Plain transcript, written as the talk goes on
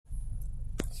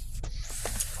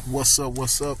What's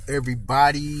up,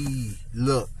 everybody?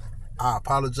 Look, I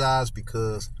apologize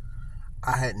because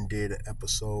I hadn't did an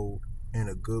episode in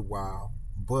a good while,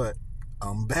 but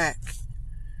I'm back,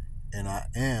 and I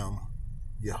am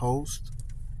your host,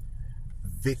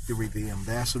 Victory the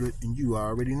Ambassador, and you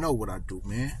already know what I do,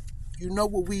 man. You know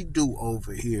what we do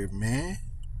over here, man.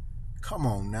 Come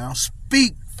on now,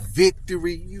 speak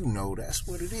victory. You know that's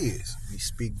what it is. We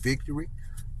speak victory.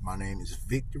 My name is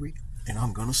Victory, and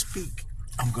I'm gonna speak.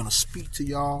 I'm gonna speak to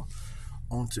y'all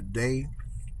on today,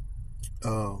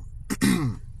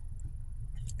 and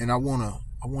I wanna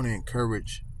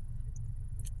encourage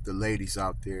the ladies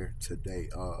out there today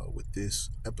with this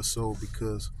episode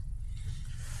because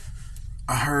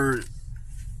I heard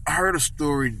a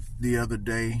story the other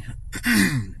day,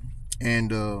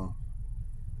 and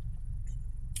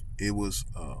it was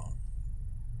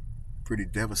pretty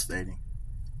devastating,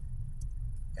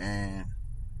 and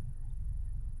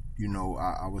you know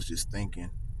I was just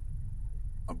thinking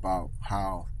about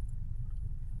how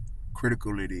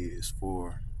critical it is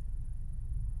for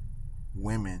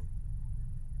women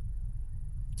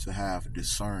to have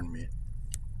discernment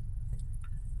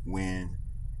when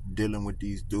dealing with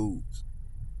these dudes.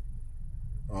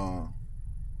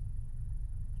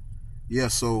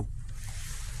 So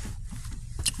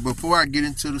before I get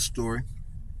into the story,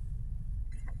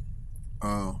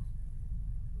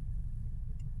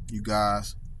 you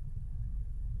guys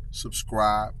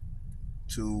subscribe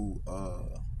to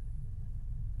the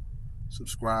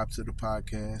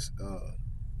podcast.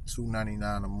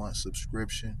 $2.99 a month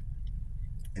subscription,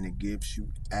 and it gives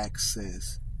you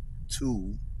access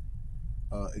to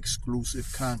exclusive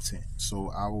content.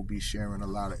 So I will be sharing a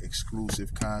lot of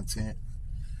exclusive content,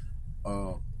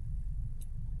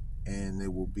 and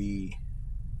it will be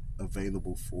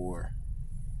available for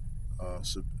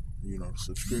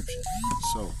subscription.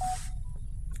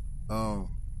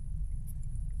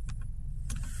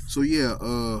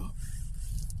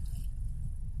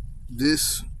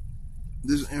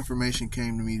 This information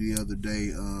came to me the other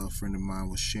day. A friend of mine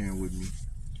was sharing with me.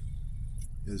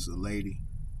 There's a lady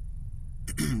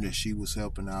that she was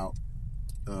helping out.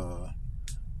 The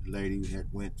lady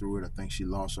had went through it. I think she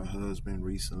lost her husband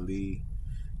recently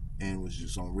and was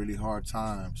just on really hard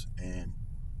times and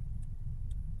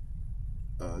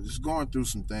just going through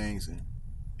some things and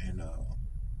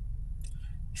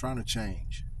trying to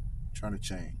change,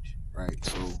 right?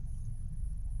 So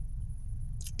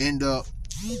end up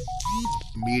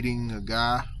meeting a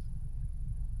guy.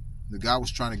 The guy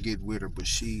was trying to get with her, but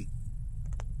she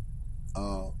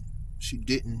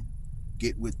didn't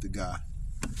get with the guy.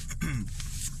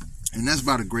 And that's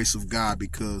by the grace of God,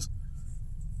 because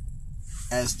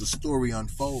as the story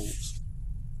unfolds,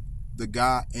 the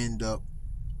guy ended up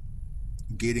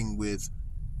getting with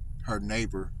her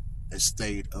neighbor that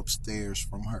stayed upstairs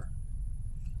from her.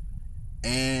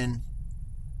 And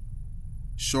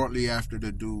shortly after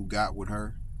the dude got with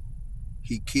her,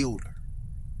 he killed her.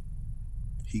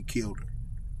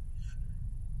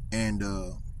 And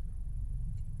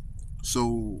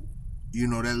so,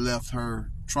 that left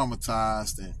her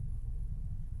traumatized and,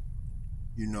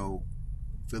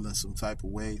 feeling some type of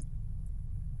way.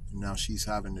 Now she's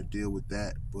having to deal with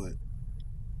that. But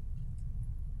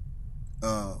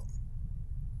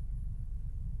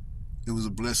it was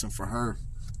a blessing for her,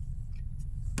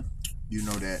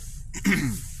 that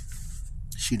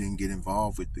she didn't get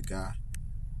involved with the guy.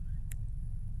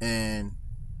 And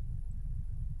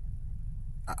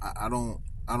I don't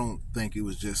think it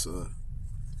was just a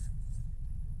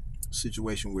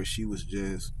situation where she was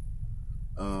just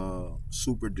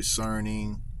super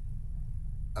discerning.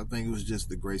 I think it was just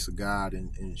the grace of God,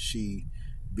 and she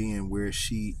being where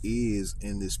she is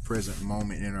in this present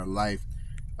moment in her life.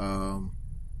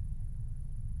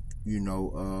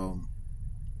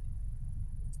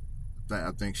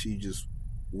 I think she just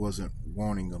wasn't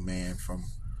wanting a man from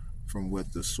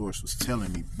what the source was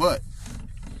telling me. But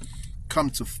come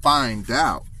to find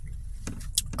out,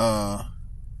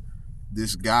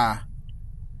 this guy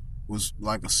was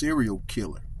like a serial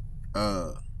killer.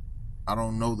 I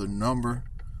don't know the number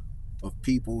of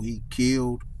people he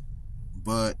killed,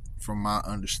 but from my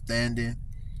understanding,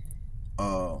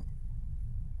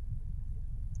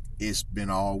 it's been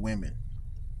all women,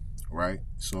 right?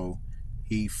 So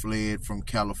he fled from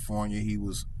California. He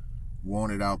was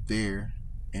wanted out there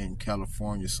in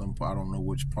California, I don't know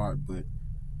which part, but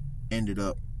ended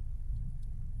up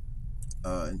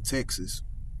in Texas,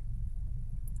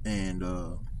 and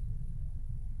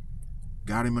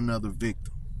got him another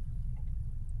victim.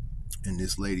 And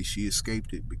this lady, she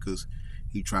escaped it because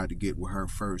he tried to get with her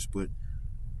first. But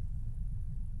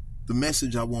the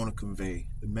message I want to convey,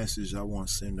 the message I want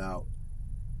to send out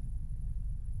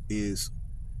is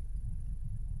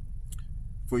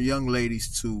for young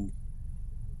ladies to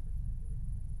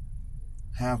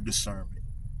have discernment,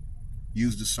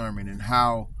 use discernment, and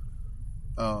how,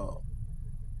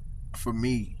 for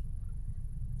me,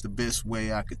 the best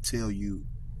way I could tell you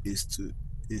is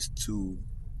to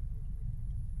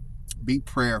be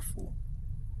prayerful.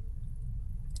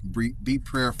 Be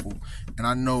prayerful, and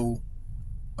I know,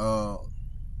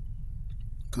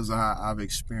 because I've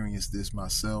experienced this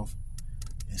myself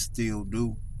and still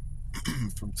do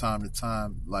from time to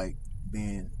time, like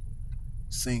being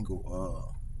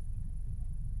single.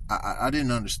 I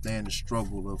didn't understand the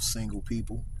struggle of single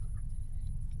people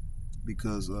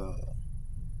because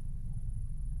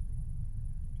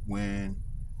when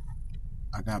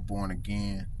I got born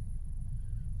again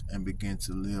and began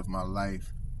to live my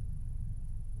life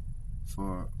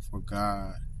for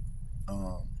God,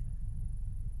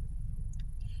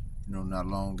 not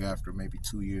long after, maybe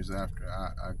 2 years after,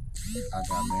 I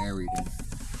got married,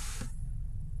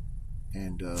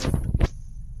 and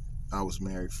I was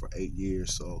married for 8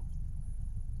 years. So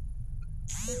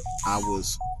I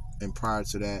was, and prior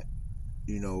to that,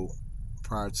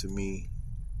 prior to me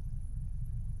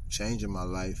changing my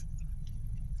life,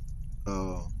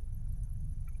 I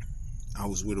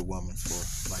was with a woman for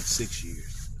like 6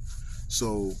 years.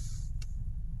 So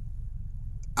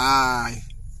I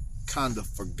kind of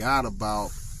forgot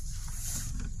about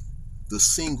the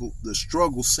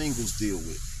struggle singles deal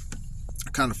with. I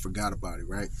kind of forgot about it,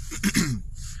 right?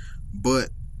 But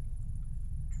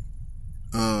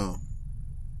I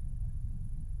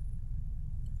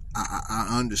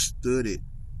understood it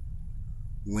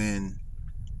when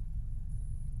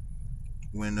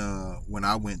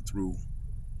I went through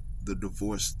the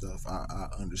divorce stuff. I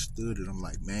understood it. I'm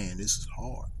like, man, this is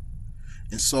hard.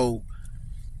 And so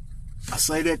I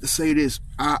say that to say this.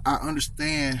 I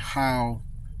understand how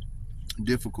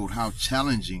difficult, how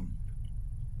challenging,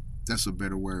 that's a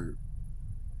better word,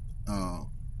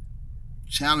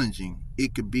 challenging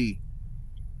it could be,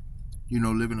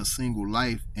 living a single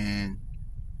life and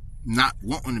not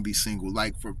wanting to be single.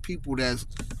 Like, for people that's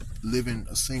living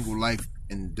a single life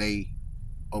and they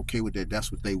okay with that,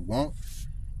 that's what they want,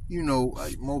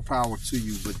 more power to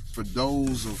you. But for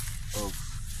those of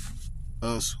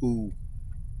us who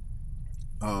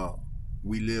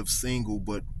we live single,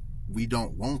 but we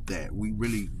don't want that, we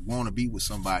really want to be with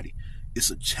somebody,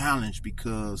 it's a challenge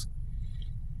because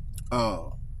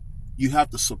you have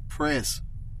to suppress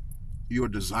your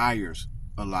desires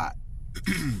a lot.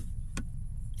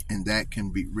 And that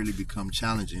can really become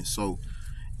challenging. So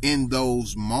in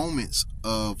those moments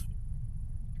of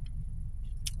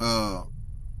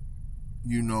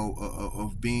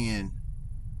being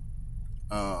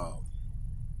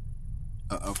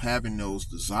of having those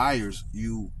desires,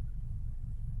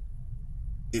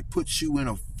 it puts you in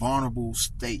a vulnerable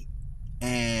state.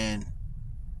 And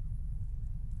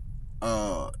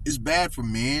it's bad for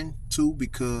men too,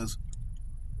 because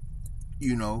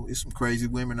it's some crazy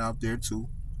women out there too,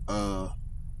 that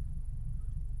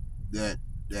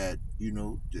they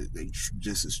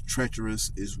just as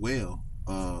treacherous as well.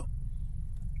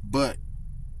 But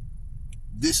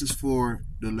this is for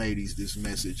the ladies, this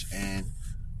message, and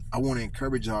I want to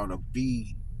encourage y'all to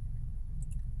be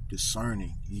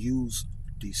discerning. Use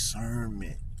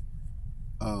discernment.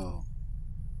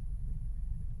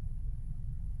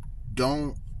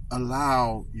 Don't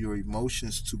allow your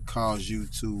emotions to cause you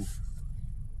to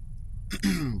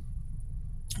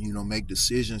make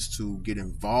decisions to get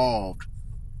involved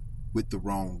with the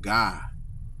wrong guy.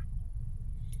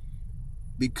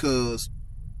 Because,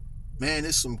 man,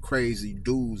 there's some crazy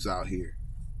dudes out here.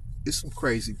 There's some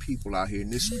crazy people out here.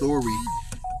 And this story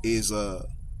is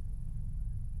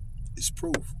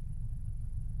proof.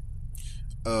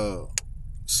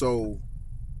 So,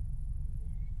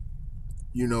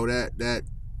 that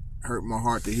hurt my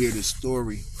heart to hear this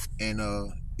story. And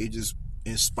it just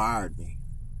inspired me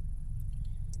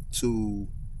to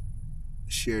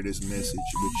share this message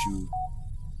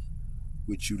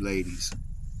with you ladies.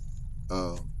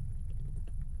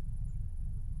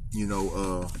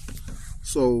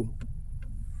 So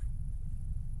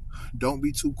don't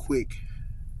be too quick.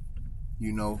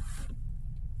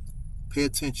 Pay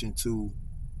attention to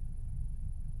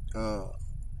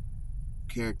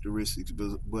characteristics,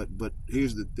 but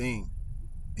here's the thing,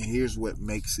 and here's what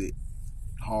makes it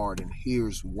hard, and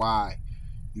here's why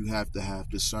you have to have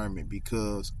discernment.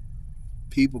 Because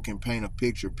people can paint a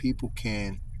picture. People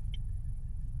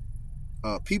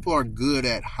are good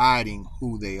at hiding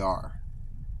who they are.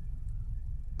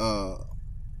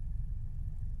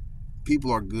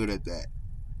 People are good at that.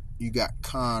 you got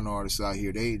con artists out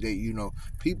here. They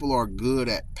people are good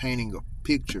at painting a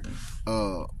picture.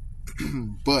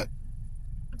 But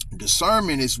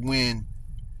discernment is when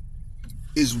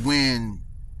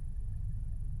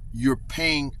you're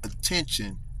paying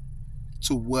attention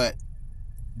to what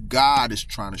God is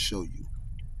trying to show you.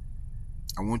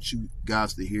 I want you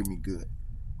guys to hear me good.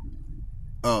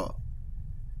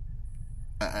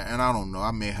 And I don't know, I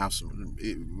may have some,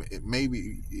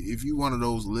 maybe if you're one of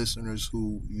those listeners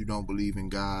who you don't believe in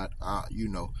God,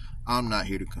 I'm not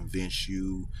here to convince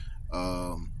you.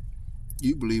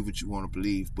 You believe what you want to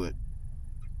believe, but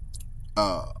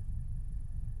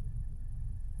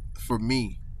for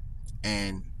me,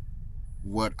 and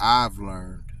what I've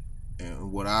learned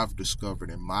and what I've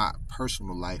discovered in my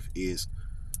personal life is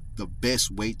the best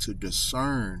way to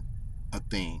discern a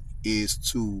thing is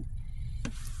to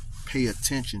pay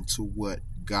attention to what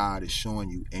God is showing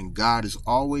you. And God is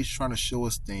always trying to show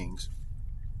us things.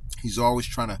 He's always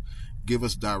trying to give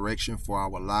us direction for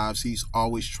our lives. He's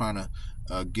always trying to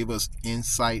give us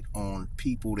insight on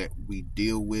people that we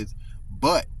deal with.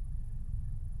 But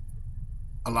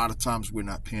a lot of times we're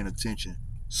not paying attention.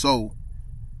 So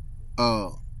I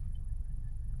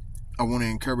want to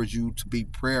encourage you to be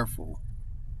prayerful.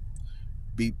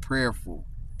 Be prayerful.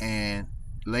 And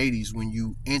ladies, when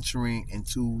you entering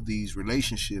into these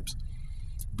relationships,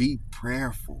 be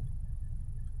prayerful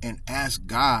and ask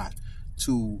God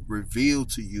to reveal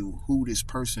to you who this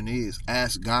person is.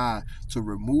 Ask God to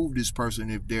remove this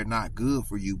person if they're not good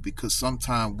for you, because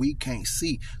sometimes we can't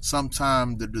see.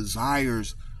 Sometimes the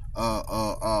desires,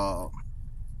 our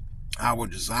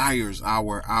desires,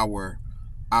 our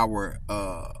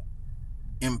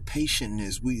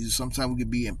impatientness. Sometimes we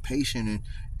can be impatient,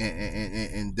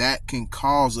 and that can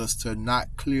cause us to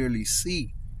not clearly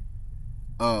see.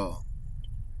 So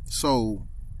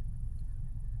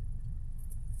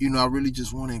I really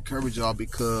just want to encourage y'all,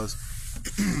 because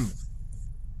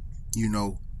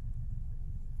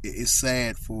it's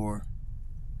sad for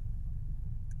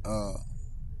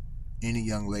any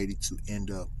young lady to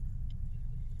end up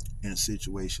in a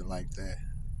situation like that,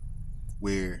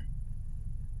 where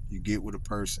you get with a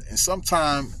person, and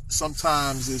sometimes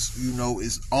it's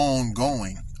it's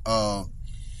ongoing.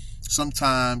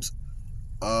 Sometimes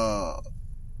a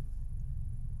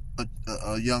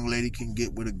young lady can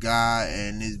get with a guy,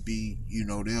 and it be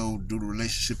they'll do the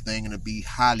relationship thing, and it'll be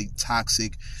highly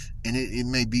toxic, and it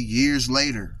may be years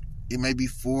later. It may be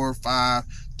 4 or 5,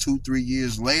 2, 3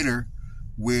 years later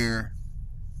where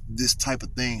this type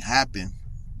of thing happened.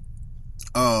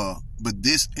 But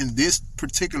in this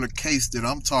particular case that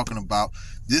I'm talking about,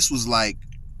 this was like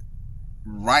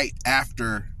right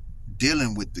after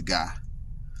dealing with the guy.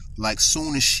 Like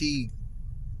soon as she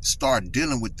started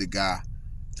dealing with the guy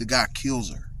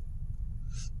kills her.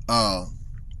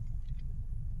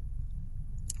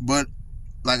 But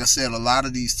like I said, a lot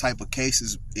of these type of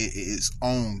cases is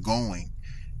ongoing,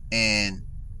 and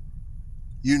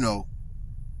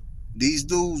these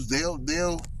dudes, they'll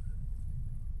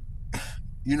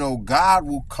God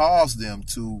will cause them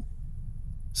to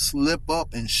slip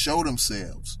up and show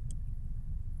themselves.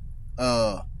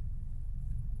 I'm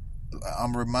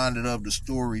reminded of the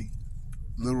story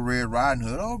Little Red Riding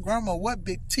Hood. Oh, grandma, what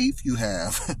big teeth you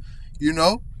have.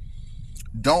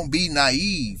 Don't be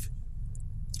naive.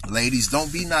 Ladies,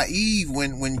 don't be naive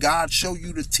when God show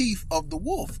you the teeth of the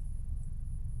wolf.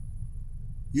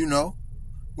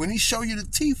 When he show you the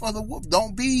teeth of the wolf,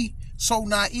 don't be so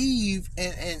naive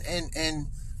and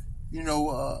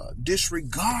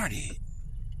disregard it.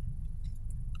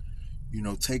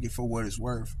 Take it for what it's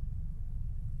worth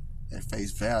at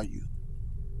face value.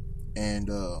 And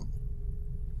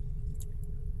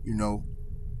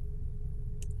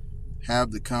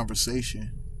have the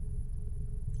conversation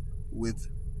with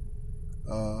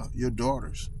your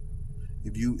daughters.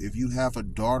 If you have a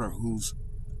daughter who's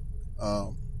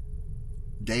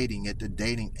dating at the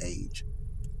dating age,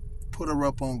 put her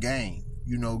up on game.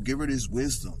 Give her this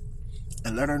wisdom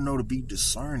and let her know to be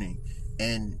discerning.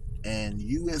 And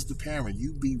you as the parent,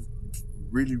 you be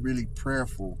really, really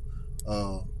prayerful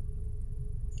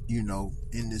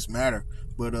in this matter.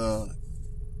 But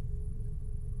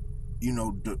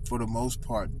for the most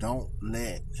part, don't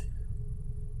let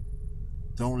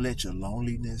your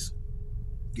loneliness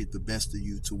get the best of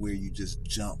you to where you just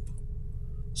jump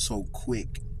so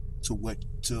quick till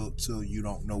you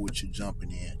don't know what you're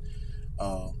jumping in.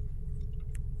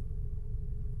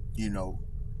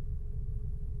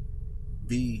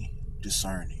 Be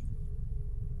discerning.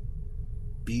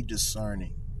 Be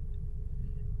discerning.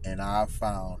 And I've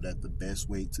found that the best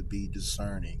way to be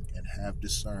discerning and have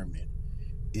discernment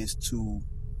is to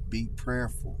be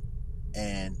prayerful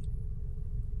and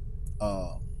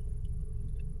uh,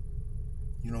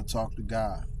 talk to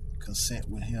God, consent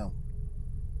with Him,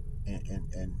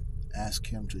 and ask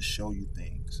Him to show you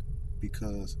things,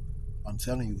 because I'm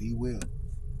telling you, He will.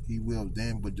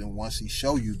 But then once He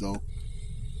show you,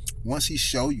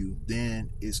 then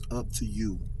it's up to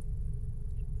you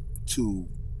to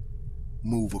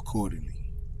move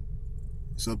accordingly.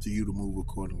 It's up to you to move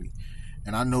accordingly.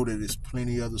 And I know that there's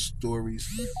plenty other stories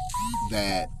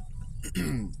that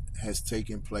has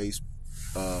taken place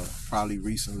probably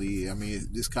recently. I mean,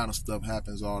 this kind of stuff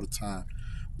happens all the time,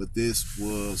 but this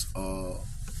was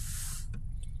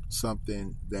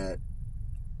something that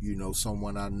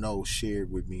someone I know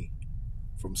shared with me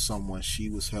from someone she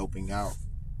was helping out,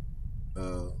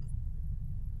 and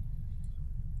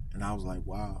I was like,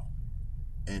 wow.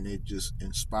 And it just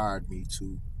inspired me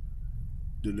to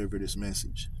deliver this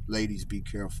message. Ladies, be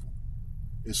careful.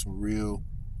 There's some real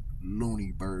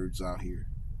loony birds out here.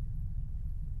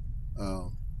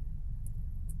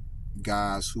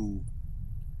 Guys who,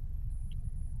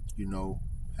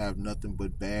 have nothing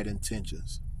but bad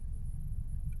intentions.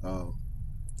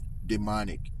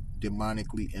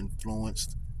 Demonically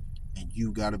influenced, and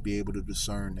you got to be able to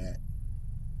discern that.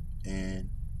 And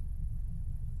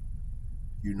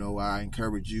I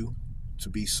encourage you to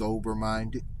be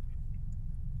sober-minded,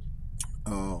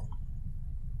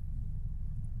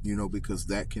 because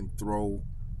that can throw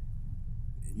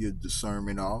your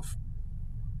discernment off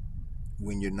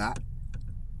when you're not.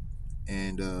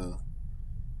 And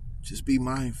just be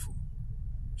mindful.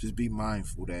 Just be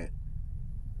mindful that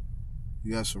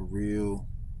you got some real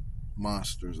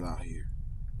monsters out here.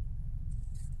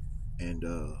 And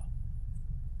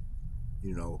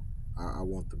I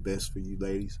want the best for you,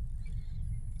 ladies.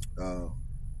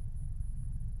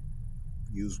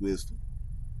 Use wisdom.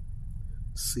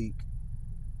 Seek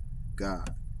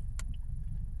God.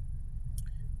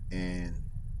 And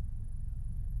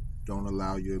don't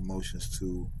allow your emotions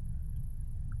to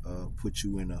put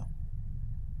you in a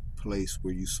place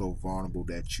where you're so vulnerable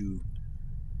that you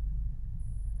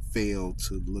fail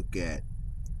to look at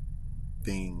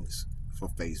things for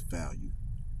face value.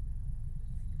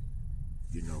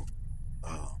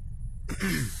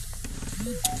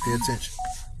 Pay attention.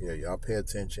 Yeah, y'all pay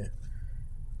attention.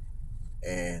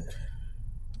 And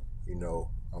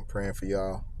I'm praying for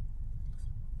y'all.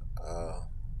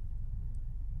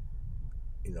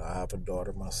 I have a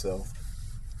daughter myself.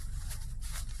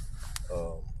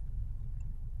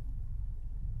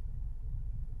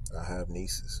 I have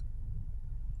nieces.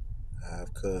 I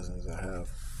have cousins. I have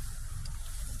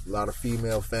a lot of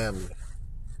female family.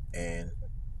 And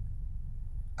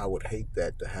I would hate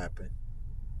that to happen.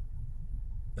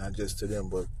 Not just to them,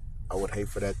 but I would hate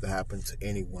for that to happen to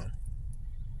anyone.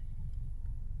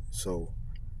 So,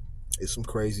 it's some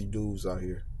crazy dudes out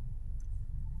here.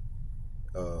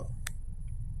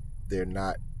 They're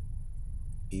not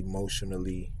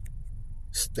emotionally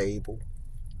stable,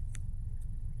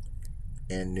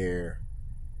 and they're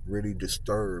really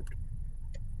disturbed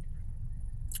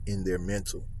in their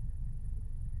mental.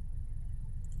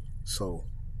 So,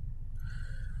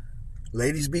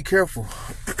 ladies, be careful.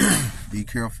 Be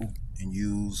careful and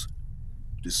use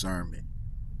discernment.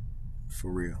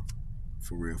 For real.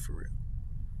 For real, for real.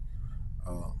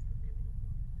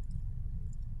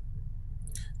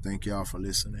 Thank y'all for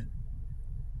listening.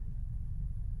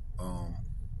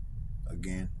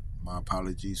 Again, my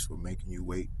apologies for making you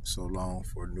wait so long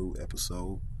for a new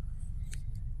episode.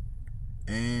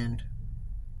 And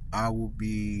I will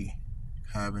be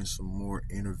having some more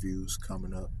interviews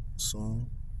coming up soon.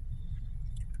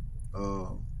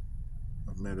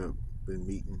 Been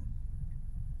meeting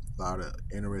a lot of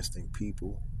interesting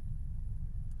people.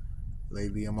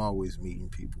 Lately, I'm always meeting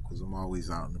people because I'm always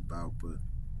out and about. But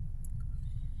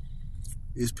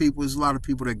there's a lot of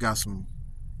people that got some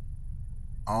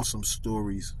awesome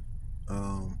stories,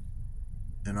 and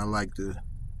I like to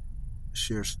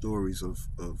share stories of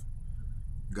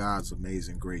God's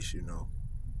amazing grace.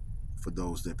 For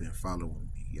those that been following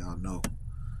me, y'all know.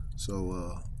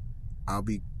 So I'll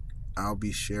be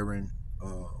sharing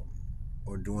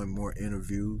or doing more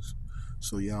interviews.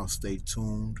 So y'all stay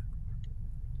tuned.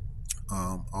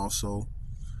 Also,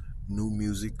 new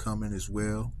music coming as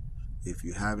well. If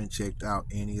you haven't checked out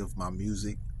any of my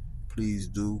music, please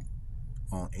do.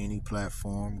 On any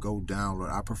platform, go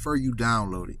download. I prefer you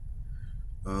download it.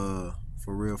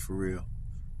 For real.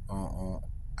 On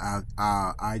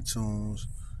iTunes,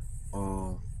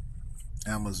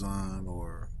 Amazon,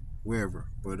 or wherever.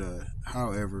 But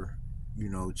however,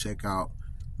 check out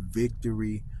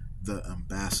Victory the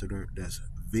Ambassador. That's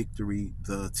Victory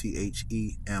the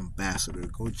THE Ambassador.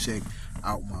 Go check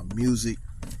out my music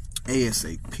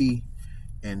ASAP.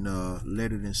 and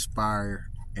let it inspire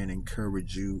and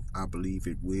encourage you. I believe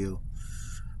it will.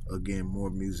 Again, more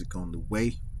music on the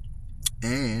way.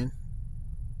 And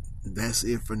that's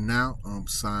it for now. I'm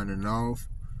signing off.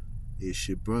 It's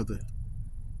your brother,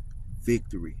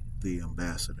 Victory, the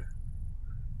Ambassador.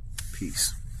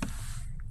 Peace.